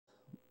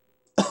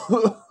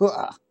Okay,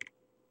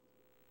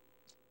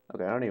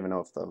 I don't even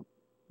know if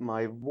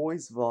my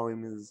voice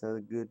volume is at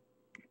a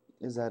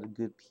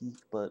good peak,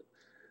 but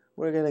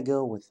we're gonna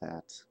go with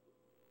that.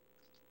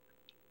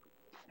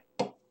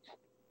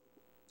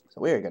 So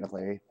we're gonna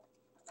play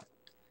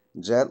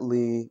Jet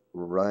Li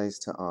Rise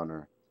to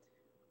Honor.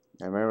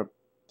 I remember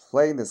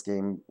playing this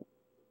game,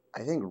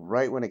 I think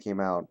right when it came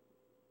out.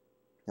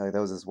 Like,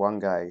 there was this one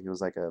guy, he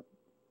was like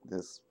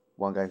this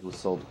one guy who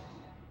sold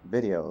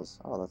videos.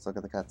 Oh, let's look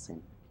at the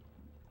cutscene.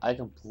 I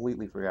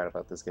completely forgot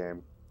about this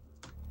game.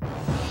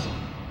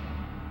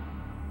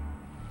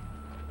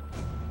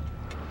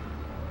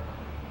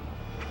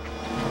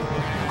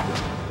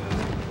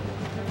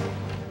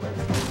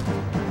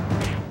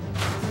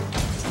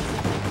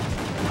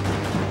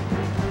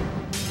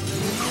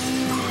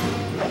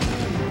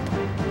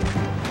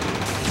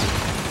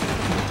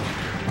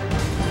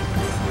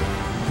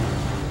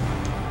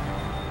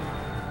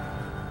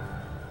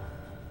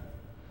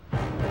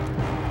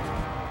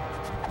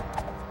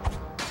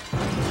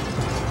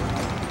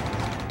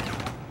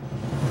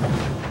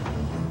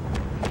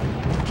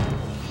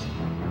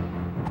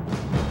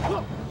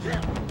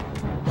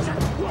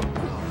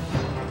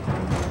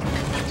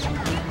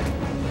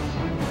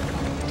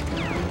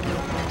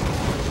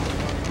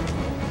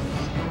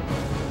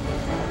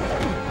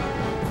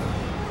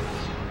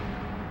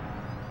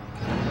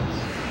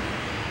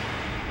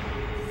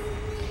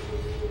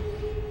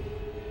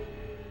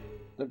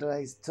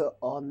 Dice to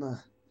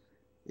honor.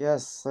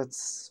 Yes,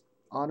 let's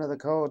honor the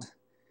code.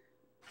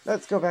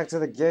 Let's go back to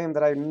the game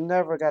that I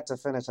never got to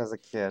finish as a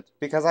kid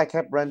because I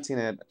kept renting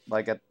it.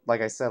 Like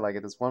I said, like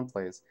at this one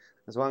place,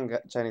 this one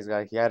Chinese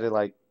guy, he had it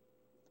like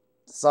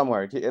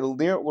somewhere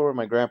near where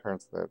my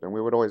grandparents lived, and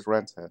we would always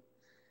rent it.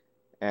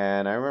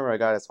 And I remember I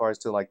got as far as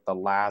to like the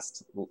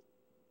last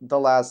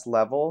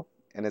level,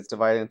 and it's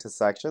divided into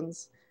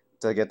sections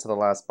to get to the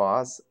last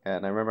boss.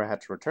 And I remember I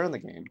had to return the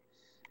game.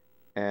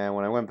 And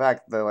when I went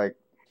back,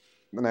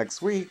 the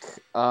next week,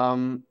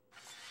 the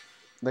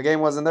game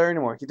wasn't there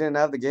anymore. He didn't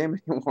have the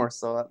game anymore,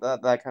 so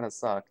that kind of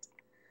sucked.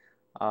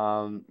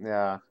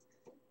 Yeah.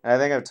 And I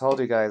think I've told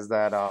you guys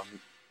that,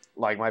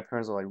 like, my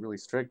parents were, like, really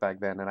strict back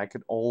then, and I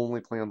could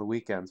only play on the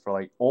weekends for,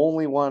 like,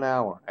 only 1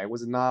 hour. I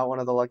was not one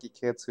of the lucky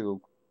kids who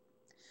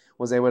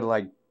was able to,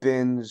 like,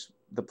 binge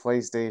the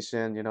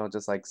PlayStation, you know,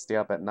 just, like, stay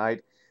up at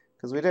night,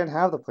 because we didn't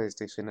have the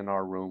PlayStation in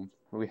our room.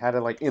 We had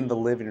it, like, in the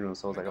living room,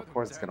 so I was like, of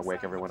course it's gonna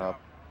wake everyone up.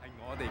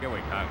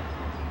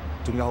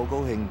 仲有好高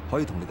興可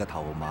以同你嘅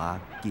頭馬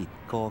傑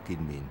哥見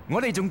面。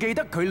我哋仲記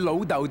得佢老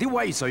豆啲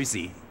威水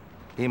事，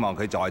希望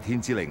佢在天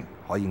之靈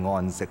可以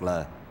安息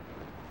啦。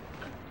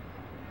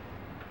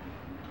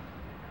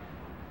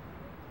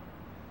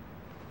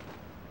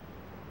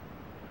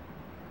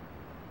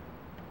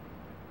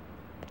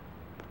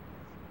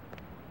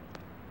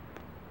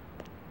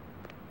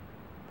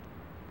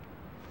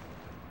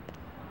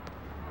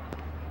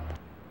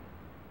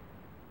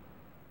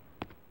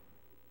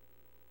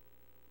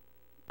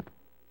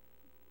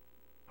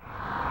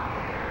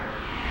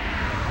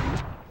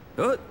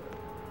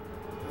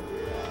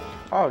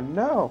Oh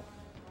no!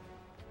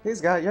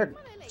 He's got your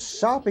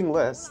shopping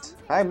list.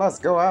 I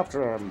must go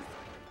after him.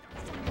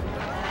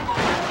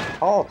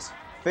 Halt!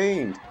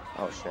 Fiend!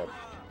 Oh shit.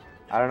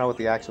 I don't know what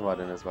the action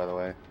button is, by the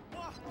way.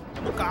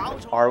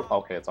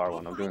 Okay, it's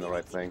R1. I'm doing the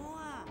right thing.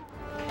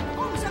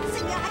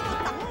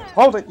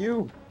 Hold it,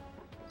 you!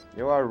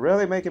 You are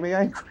really making me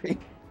angry.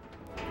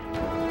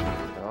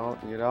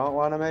 You don't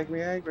want to make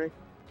me angry.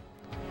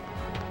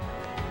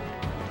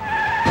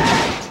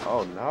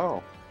 Oh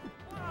no.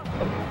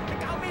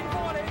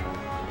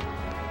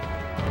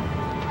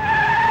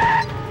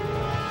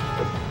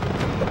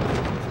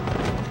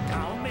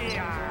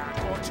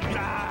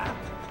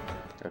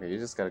 Okay, you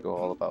just gotta go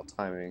all about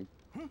timing.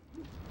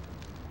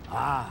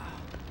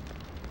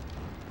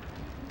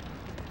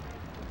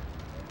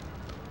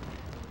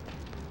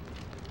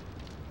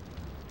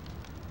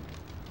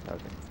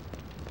 Okay.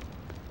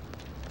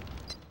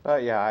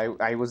 But yeah,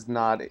 I was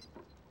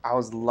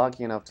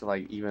lucky enough to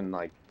like even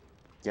like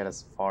get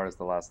as far as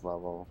the last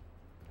level.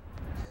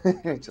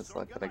 Just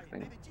like that, I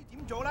think.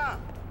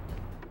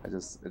 It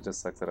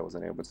just sucks that I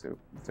wasn't able to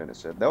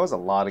finish it. There was a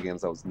lot of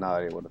games I was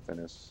not able to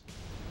finish.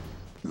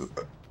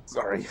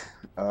 Sorry.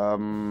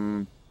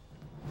 Now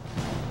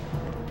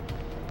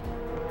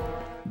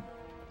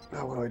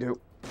what do?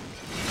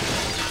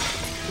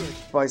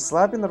 By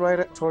slapping the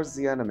right towards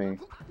the enemy.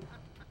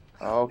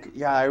 Okay,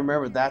 yeah, I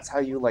remember that's how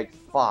you like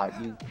fought.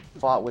 You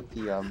fought with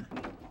the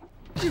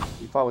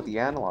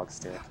analog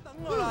stick.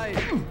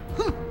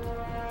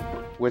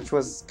 Which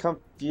was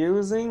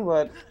confusing,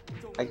 but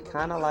I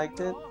kinda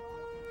liked it.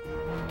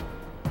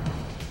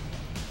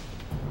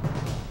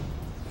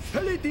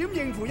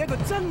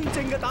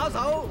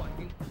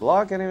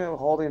 Block enemy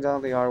holding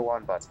down the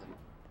R1 button.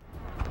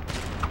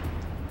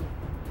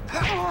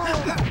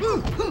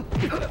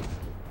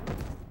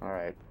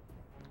 Alright.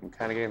 I'm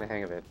kinda getting the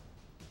hang of it.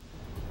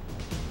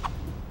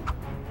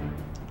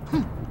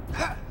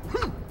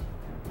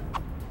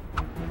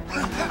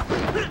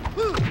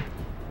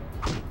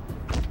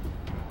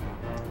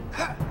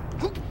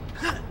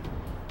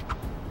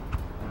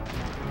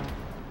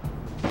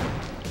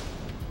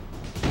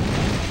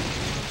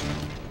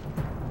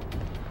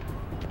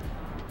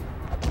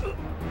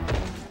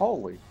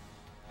 Holy.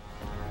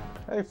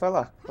 Hey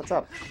fella, what's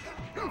up?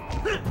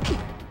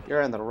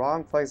 You're in the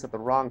wrong place at the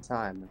wrong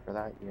time, and for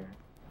that you're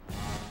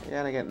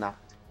gonna get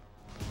knocked.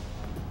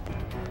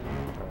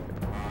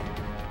 Alright.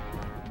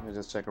 Let me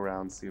just check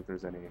around, see if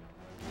there's any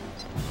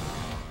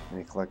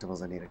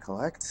collectibles I need to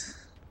collect.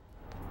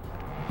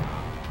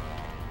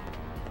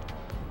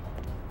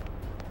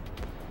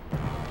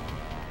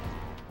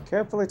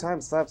 Carefully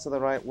timed slaps to the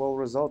right will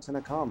result in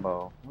a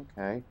combo.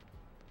 Okay.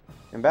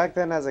 And back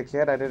then, as a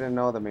kid, I didn't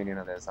know the meaning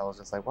of this. I was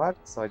just like, what?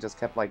 So I just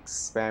kept, like,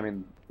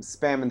 spamming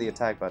the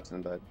attack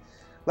button. But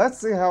let's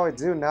see how I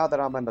do now that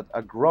I'm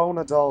a grown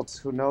adult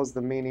who knows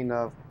the meaning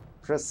of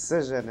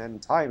precision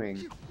and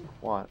timing.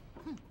 One,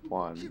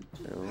 two,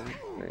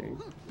 three.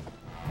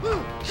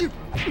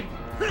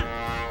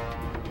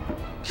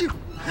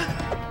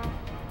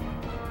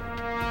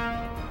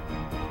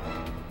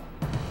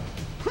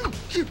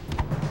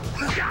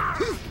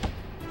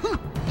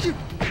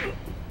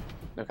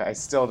 Okay, I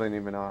still didn't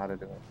even know how to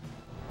do it.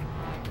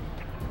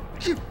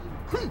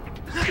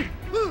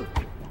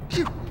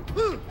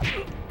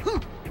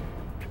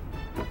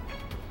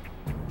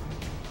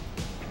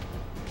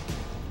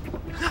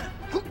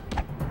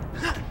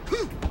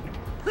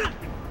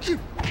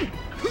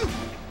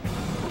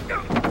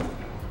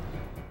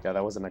 Yeah,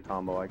 that wasn't a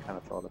combo, I kind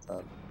of thought it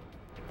up.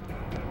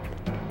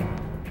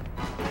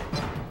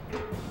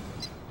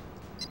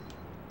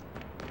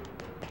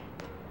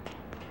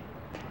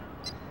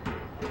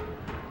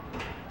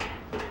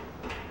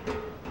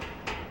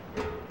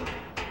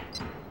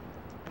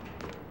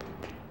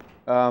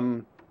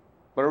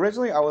 But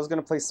originally I was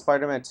gonna play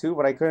Spider-Man 2,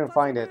 but I couldn't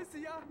find it.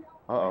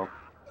 Uh-oh.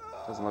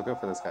 Doesn't look good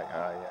for this guy.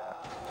 Yeah.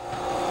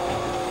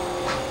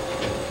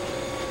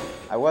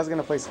 I was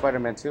gonna play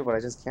Spider-Man 2, but I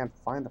just can't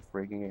find the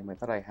freaking game. I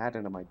thought I had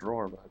it in my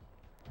drawer, but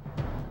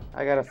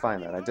I gotta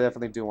find that. I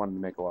definitely do want to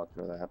make a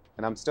walkthrough of that.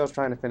 And I'm still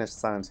trying to finish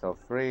Silent Hill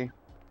 3.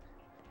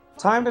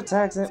 Timed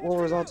attacks it will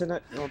result in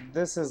it. Well,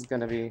 this is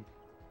gonna be...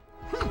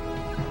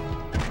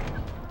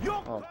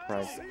 Oh,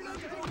 Christ.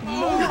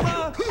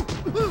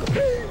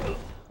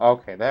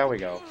 Okay, there we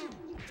go.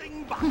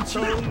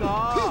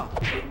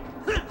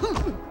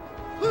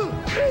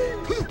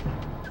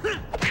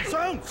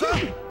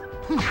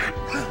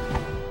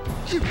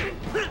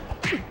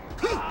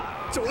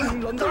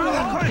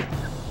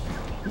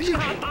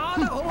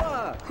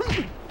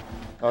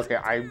 Okay,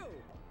 I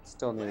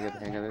still need to get the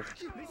hang of this.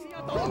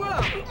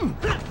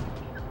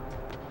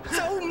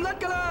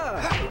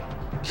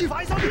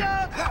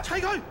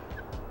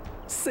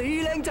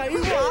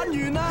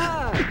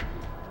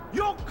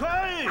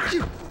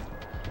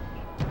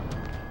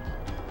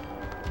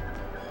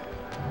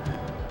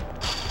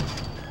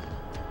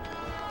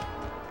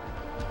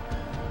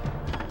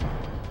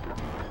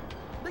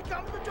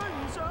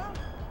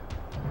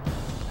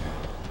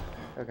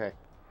 Okay,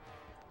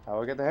 I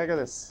will get the hang of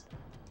this.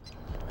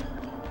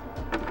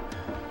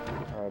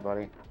 Alright,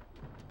 buddy.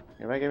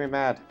 You're making me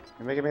mad.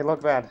 You're making me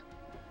look bad.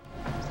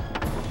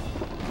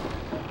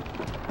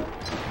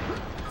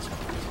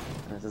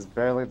 This is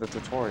barely the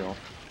tutorial.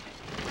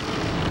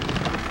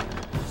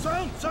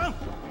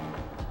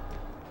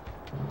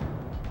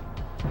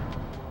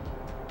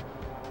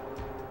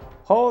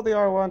 Hold the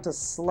R1 to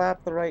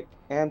slap the right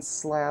and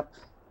slap.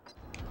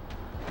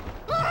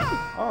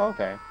 Oh,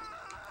 okay.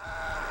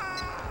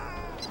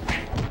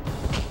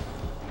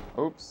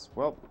 Oops,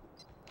 well.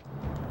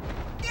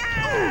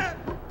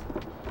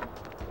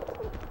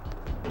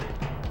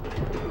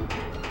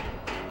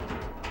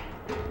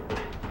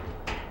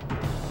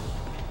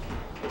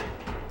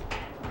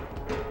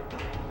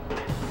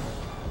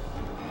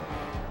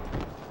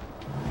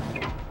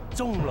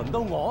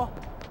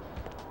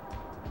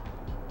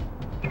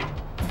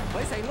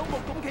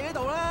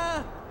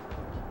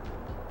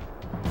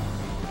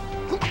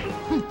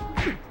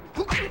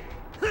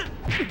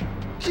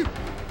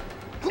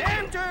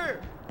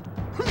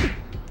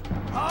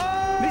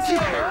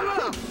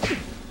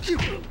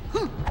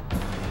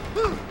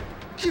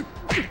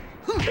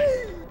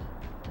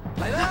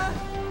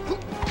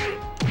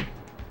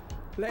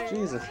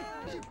 Jesus.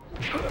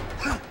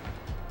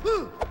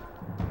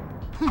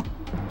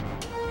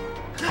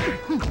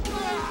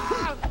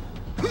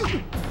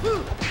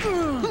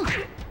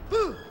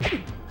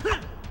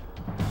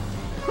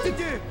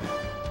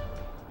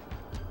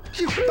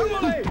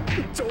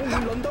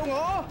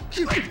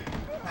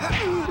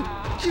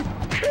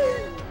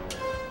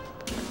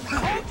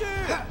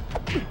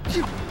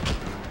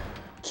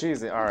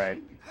 Jeez,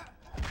 alright.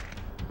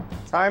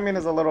 Timing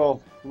is a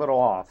little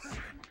off.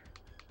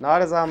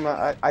 Not as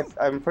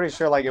I'm pretty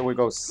sure like it would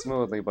go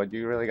smoothly, but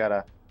you really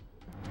gotta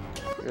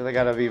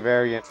be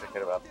very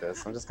intricate about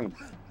this. I'm just gonna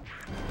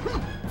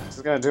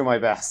do my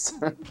best.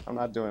 I'm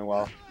not doing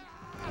well.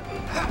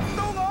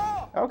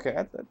 Okay,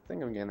 I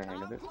think I'm getting the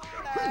hang of it.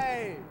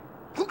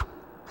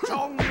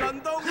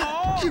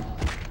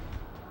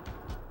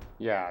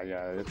 Yeah,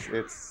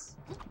 it's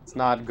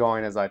not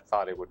going as I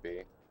thought it would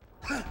be.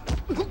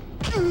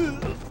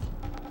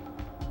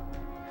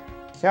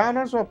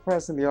 Counters while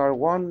pressing the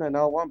R1 and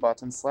L1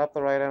 button, slap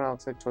the right analog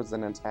stick towards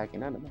an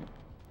attacking enemy.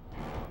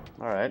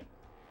 Alright.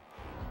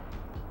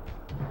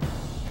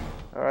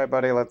 Alright,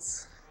 buddy,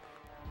 let's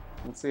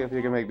see if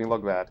you can make me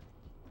look bad.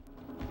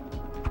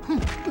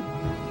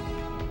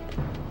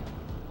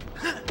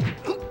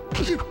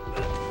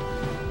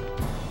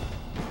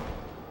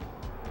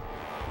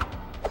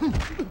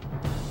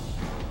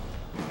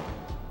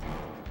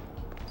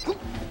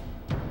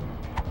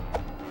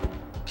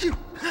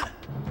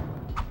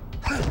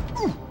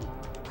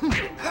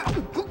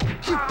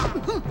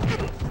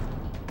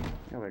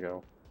 There we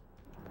go.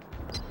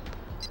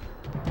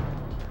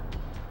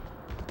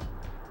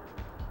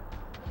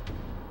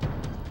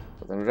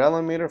 With an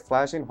adrenaline meter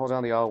flashing, hold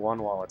down the L1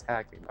 while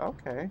attacking.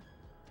 Okay.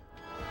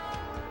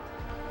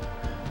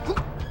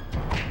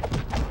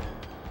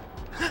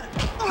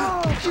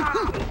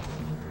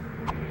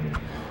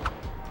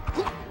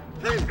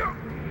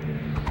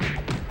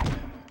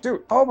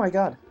 Dude, oh my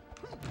god.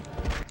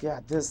 Yeah,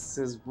 this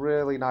is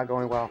really not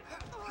going well.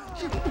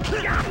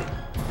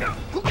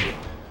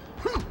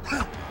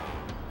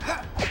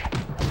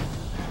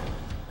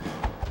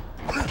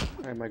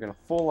 Why am I gonna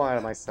full line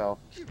of myself?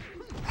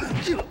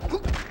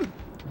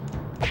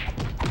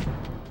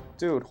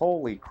 Dude,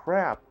 holy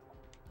crap.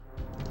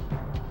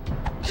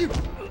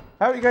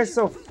 How are you guys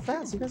so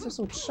fast? You guys are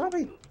so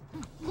chubby.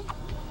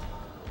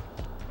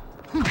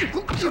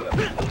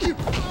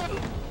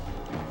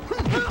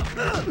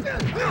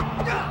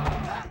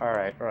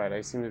 Alright, alright,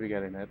 I seem to be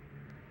getting it.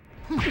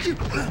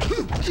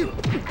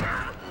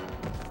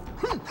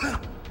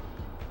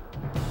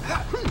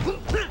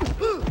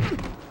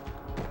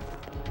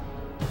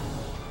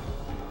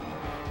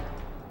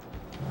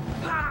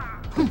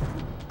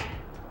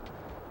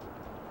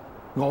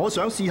 我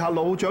想試下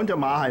老長隻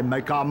馬係唔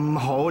係咁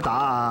好打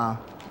啊？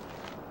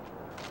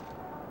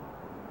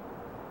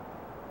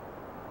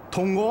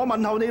同我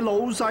問候你老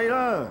細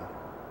啦。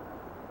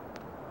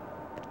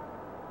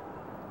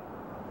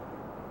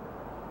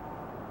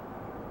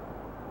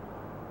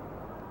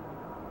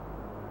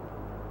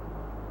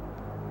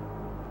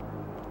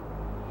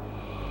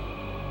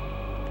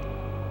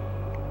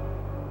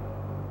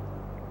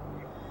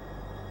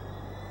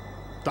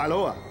大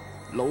佬啊，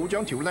老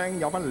張條靚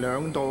有分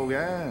兩度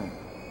嘅。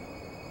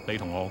你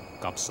同我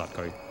夾實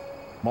佢，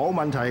冇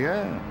問題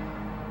嘅。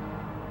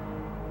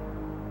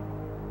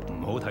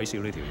唔好睇小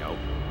呢條友，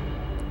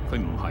佢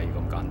唔係咁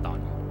簡單嘅。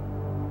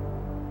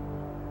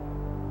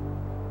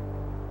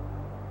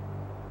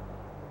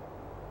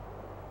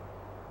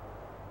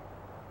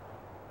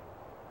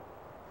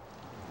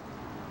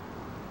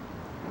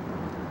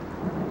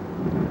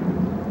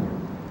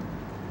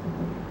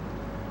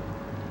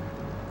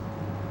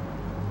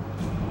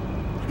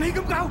你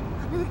咁搞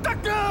唔得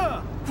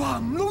噶，話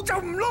唔撈就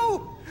唔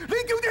撈。 你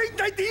叫啲兄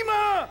弟點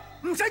啊？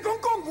唔使講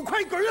江湖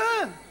規矩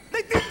啦，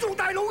你點做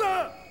大佬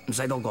噶？唔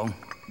使多講，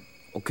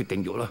我決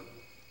定咗啦。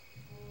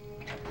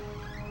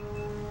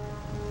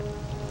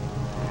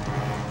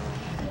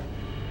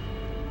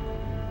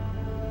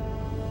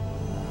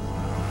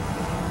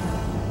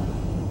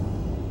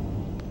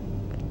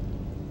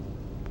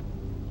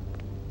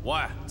喂，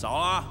走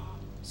啦，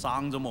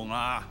生咗夢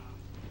啦！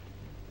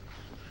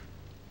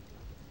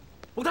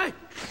冇睇，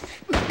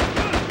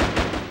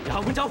由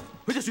後門走，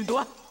去隻船度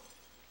啊！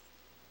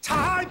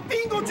 查係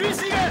邊個主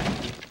事嘅？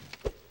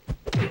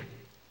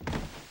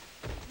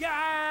耶！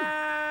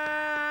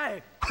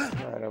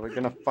 Alright, are we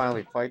gonna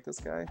finally fight this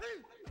guy?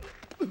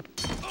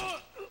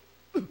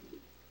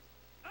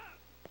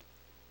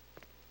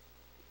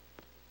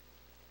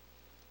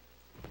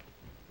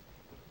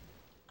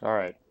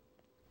 Alright.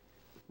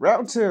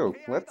 Round 2.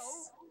 Let's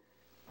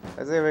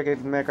see if we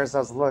can make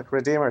ourselves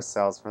redeem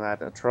ourselves from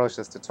that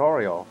atrocious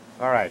tutorial.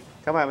 Alright,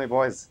 come at me,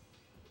 boys.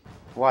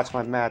 Watch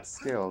my mad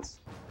skills.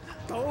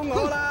 到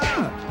我啦！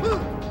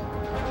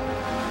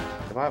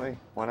 Come at me,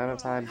 one at a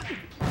time.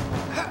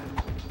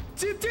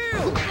 接招！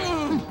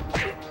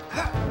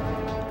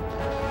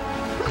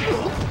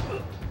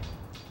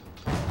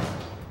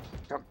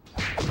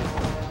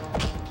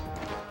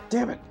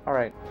 Damn it!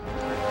 Alright.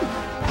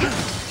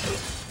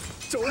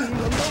 早唔輪到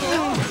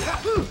我。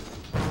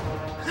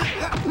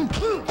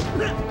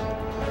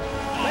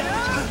嚟啦！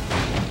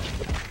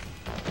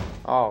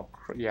 Oh,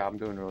 yeah, I'm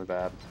doing really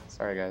bad.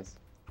 Sorry, guys.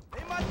 你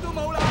乜都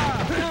冇啦！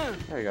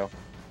 There you go.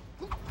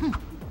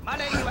 乜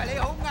你以為你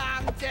好硬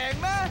淨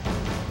咩？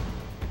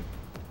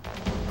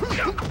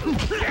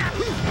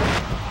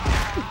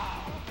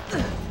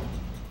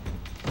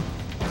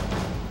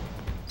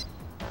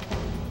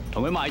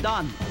同佢埋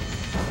單。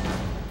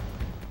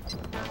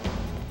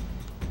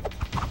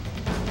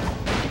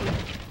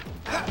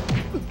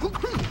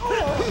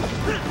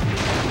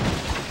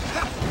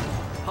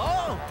好。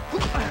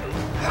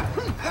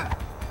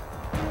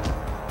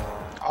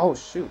Oh,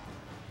 shoot.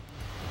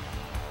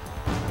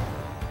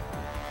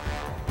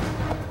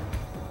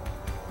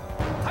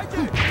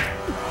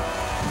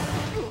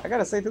 I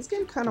gotta say, this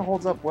game kind of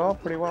holds up well,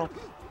 pretty well.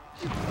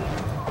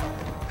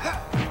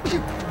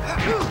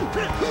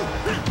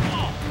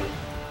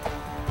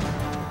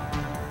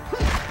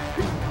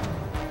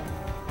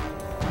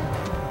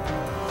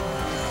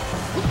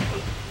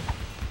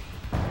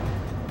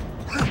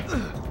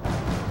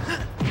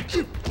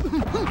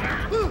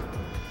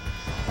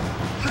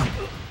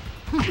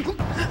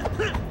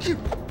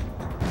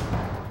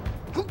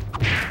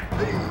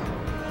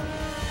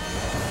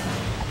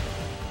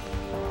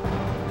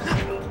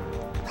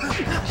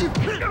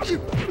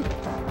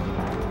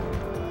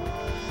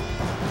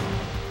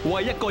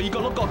 喂，一個二個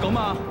碌角咁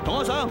啊，同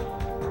我上。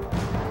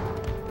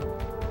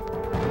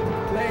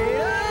嚟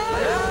啦！嚟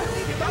啦！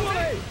等我嚟！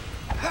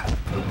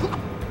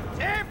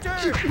接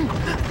住！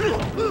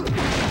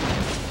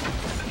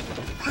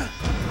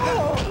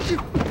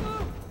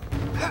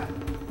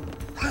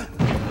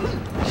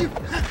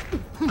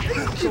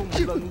仲唔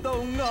輪到我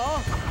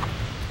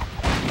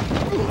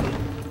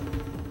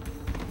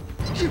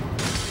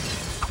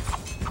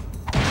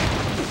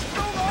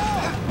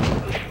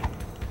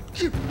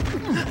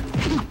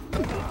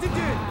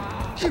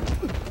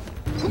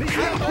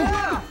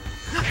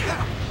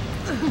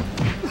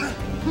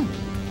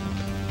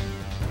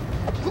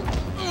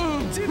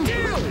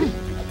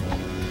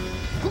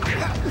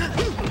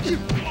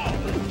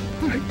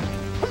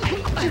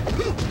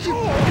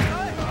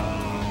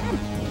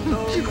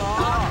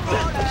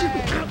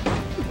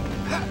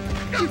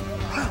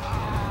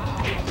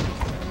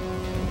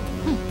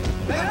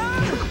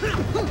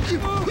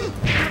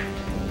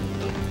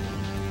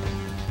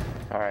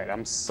？Alright,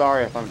 I'm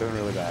sorry if I'm doing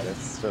really bad.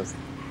 It's just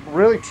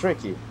really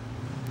tricky.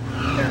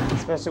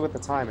 Especially with the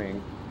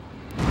timing.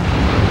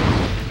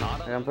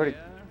 And I'm pretty...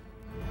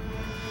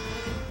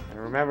 And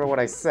remember what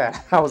I said.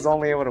 I was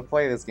only able to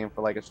play this game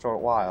for like a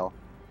short while.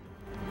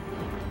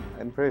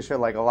 I'm pretty sure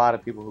like a lot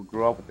of people who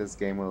grew up with this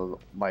game will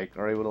like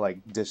are able to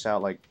like dish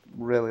out like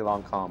really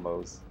long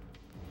combos.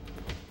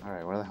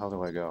 Alright, where the hell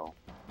do I go?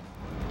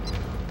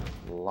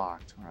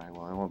 Locked. Alright,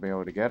 well I won't be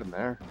able to get in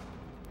there.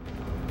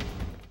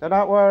 Do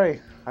not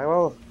worry, I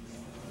will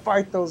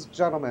fight those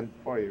gentlemen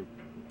for you.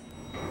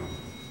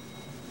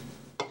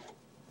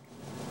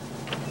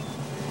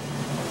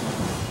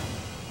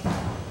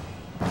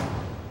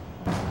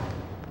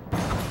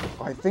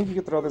 I think you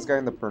could throw this guy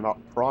in the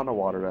piranha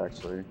water,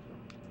 actually.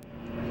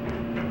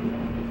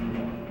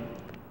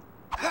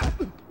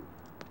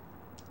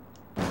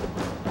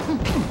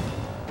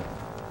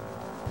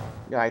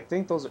 Yeah, I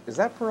think those are... Is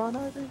that piranha,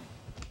 I think?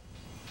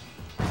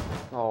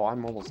 Oh,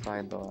 I'm almost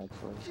dying, though,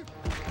 actually.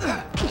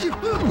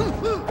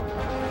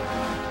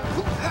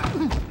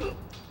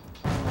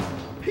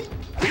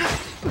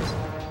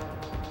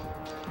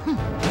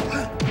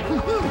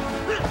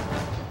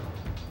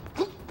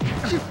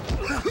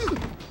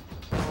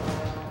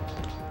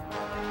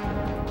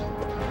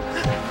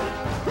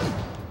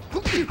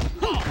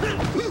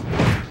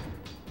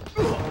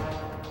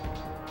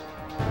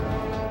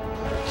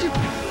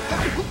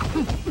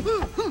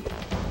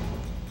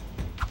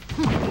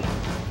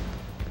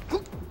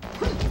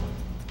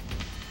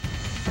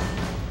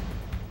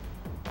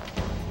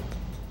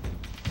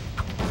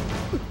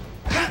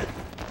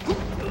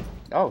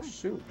 Oh,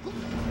 shoot.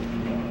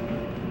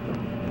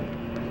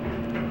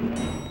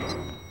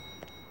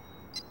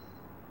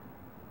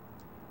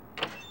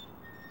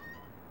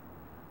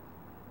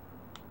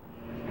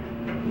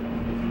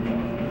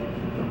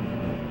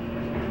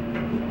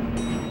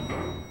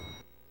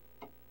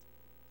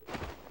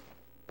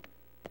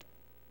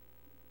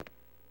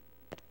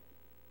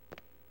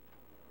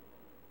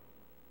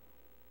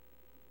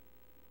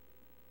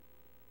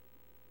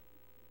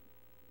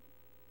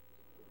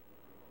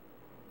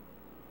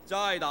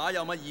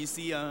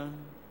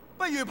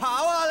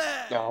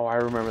 Oh, I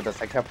remember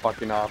this. I kept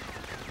fucking up.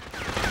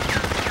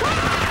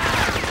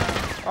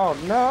 Oh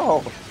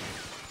no!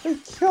 They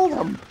killed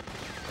him!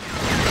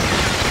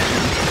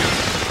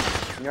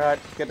 Alright,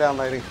 get down,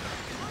 lady.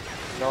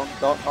 Don't,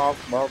 oh,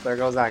 well, there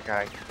goes that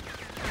guy.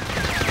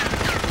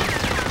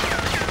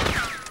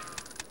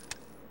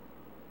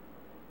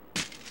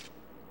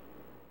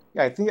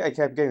 Yeah, I think I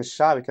kept getting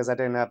shot because I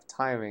didn't have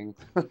timing.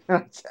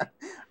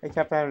 I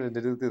kept having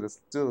to do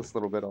this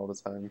little bit all the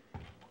time.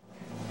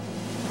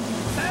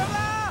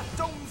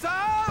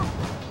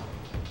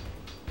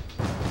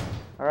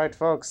 Alright,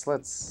 folks,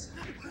 let's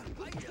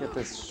get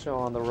this show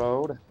on the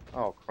road.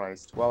 Oh,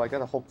 Christ. Well, I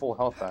got a whole full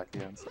health back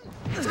again, so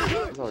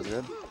that's always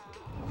good.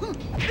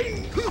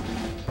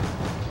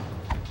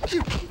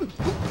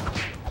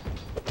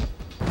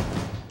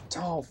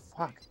 Oh,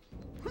 fuck.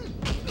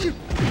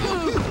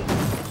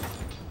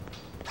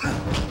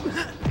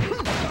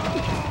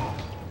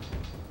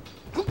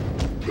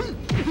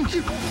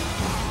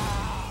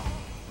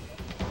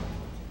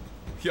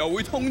 又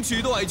會通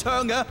處都係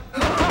槍嘅。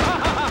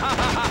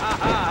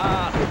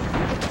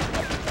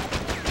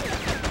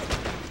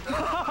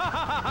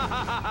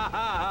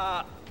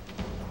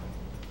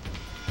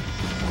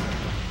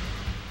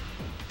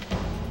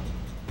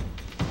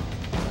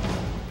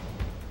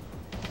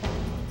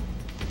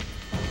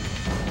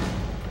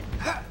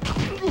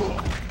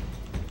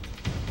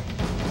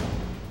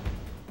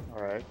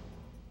Alright.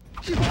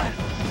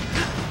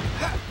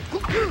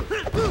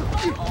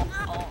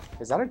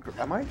 Is that a girl?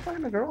 Am I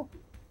fighting a girl?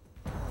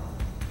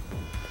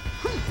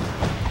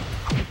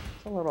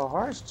 It's a little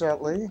harsh,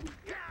 Gently.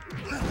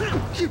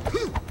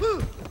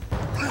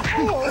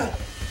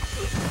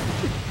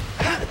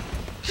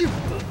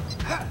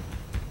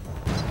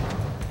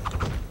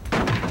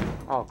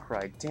 Oh,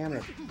 crap. Damn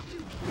it.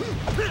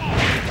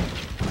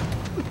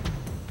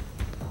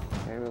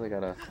 I really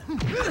gotta...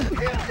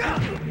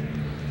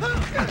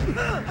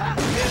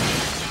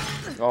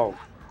 Oh,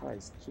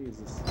 Christ.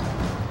 Jesus.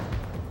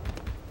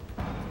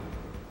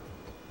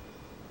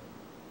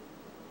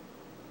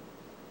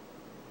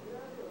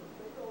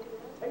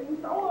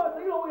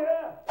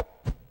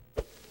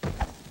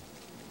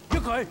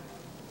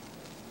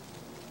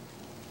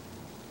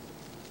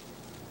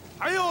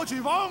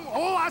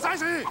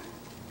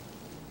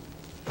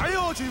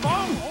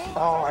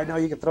 Oh, I know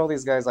you can throw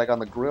these guys like on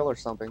the grill or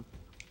something.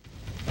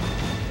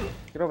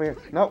 Get over here.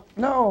 No,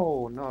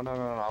 no, no, no,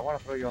 no, no. I want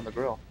to throw you on the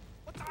grill.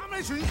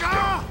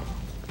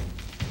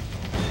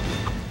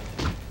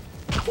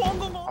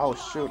 Oh,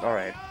 shoot. All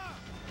right.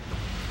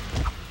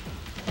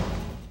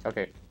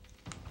 Okay.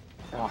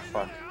 Oh,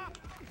 fuck.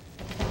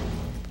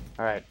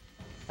 All right.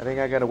 I think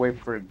I gotta wait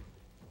for...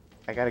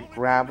 I gotta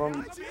grab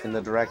him in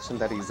the direction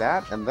that he's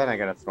at, and then I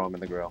gotta throw him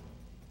in the grill.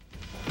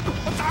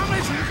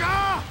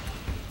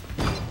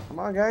 Come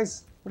on,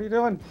 guys. What are you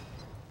doing?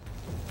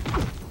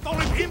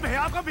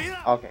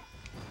 Okay.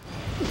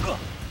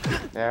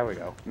 There we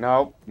go.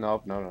 Nope,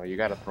 nope, no, no. You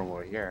gotta throw him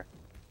over here.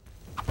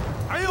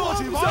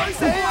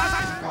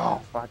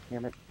 Oh, fuck,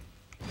 damn it.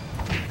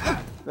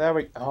 There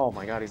we... Oh,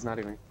 my God, he's not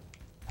even...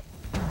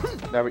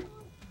 There we...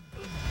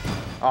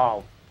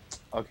 Oh.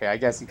 Okay, I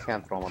guess you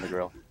can't throw him on the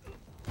grill.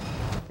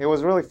 It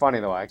was really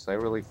funny, though, actually. I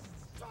really...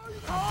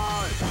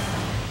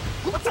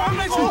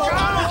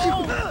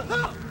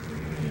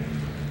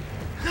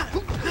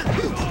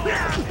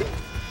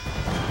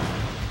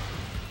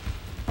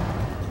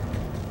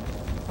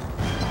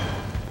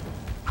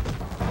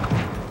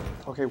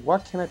 Okay,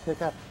 what can I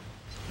pick up?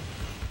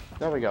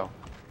 There we go.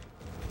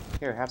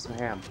 Here, have some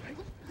ham.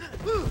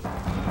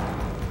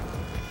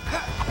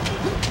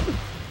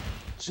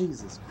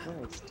 Jesus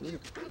Christ, dude.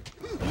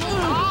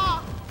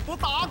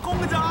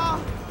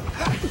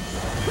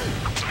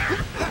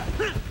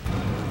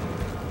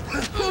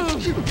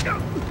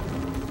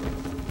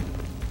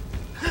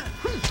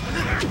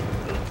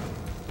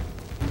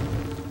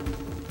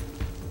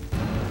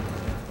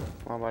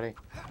 Come on, buddy.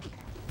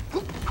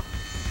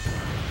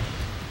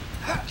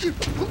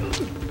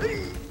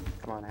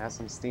 Come on, have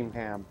some steamed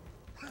ham.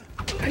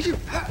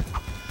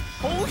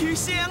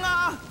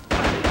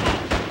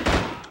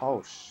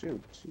 Oh,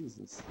 shoot.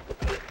 Jesus.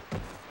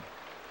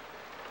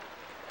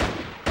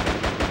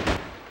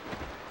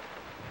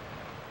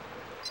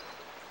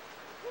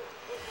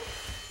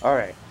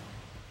 Alright.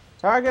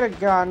 Target a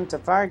gun. To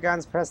fire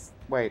guns, press...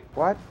 Wait,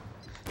 what?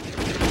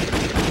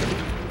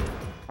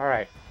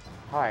 Alright.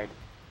 Hide.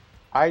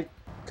 I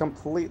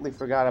completely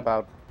forgot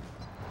about...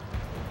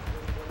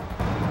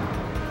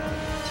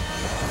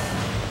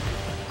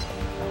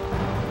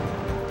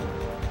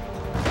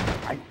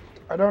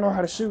 I don't know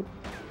how to shoot.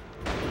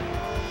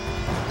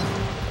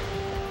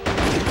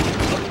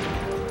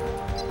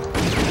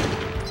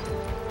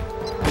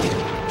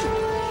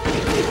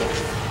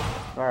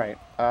 Alright,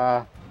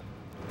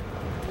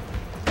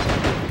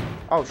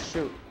 oh,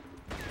 shoot.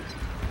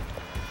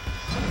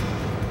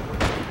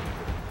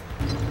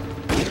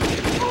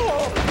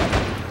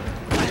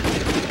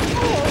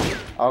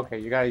 Okay,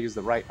 you gotta use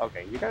the right...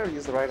 Okay, you gotta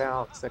use the right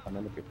analog stick on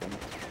enemy people.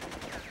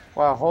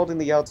 While holding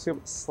the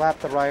L2, slap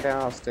the right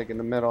analog stick in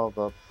the middle of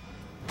the...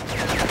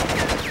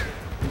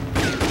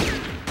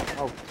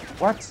 Oh,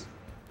 what?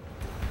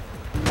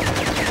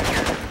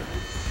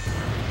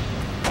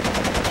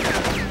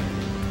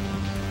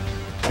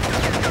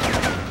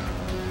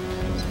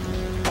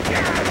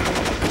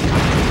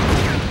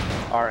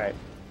 Alright.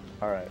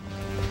 Alright.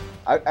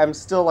 I'm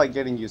still, like,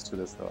 getting used to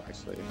this, though,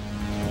 actually.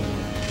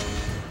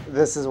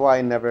 This is why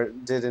I never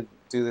didn't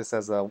do this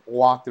as a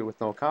walkthrough with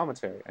no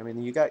commentary. I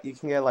mean, you can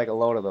get, like, a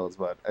load of those,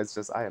 but it's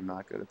just, I am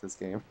not good at this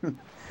game.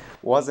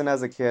 Wasn't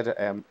as a kid,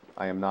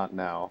 I am not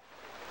now.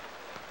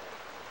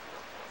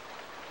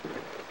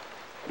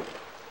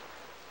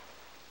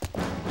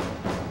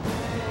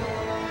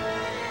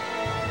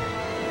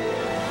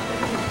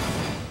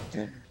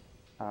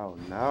 Oh,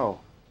 no.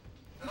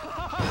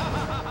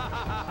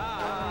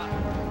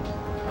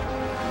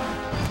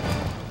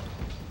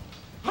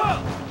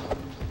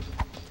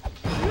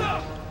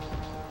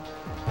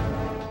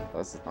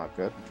 This is not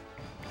good.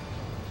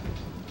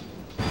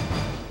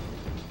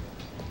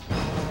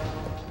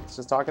 Let's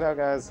just talk it out,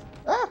 guys.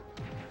 Ah!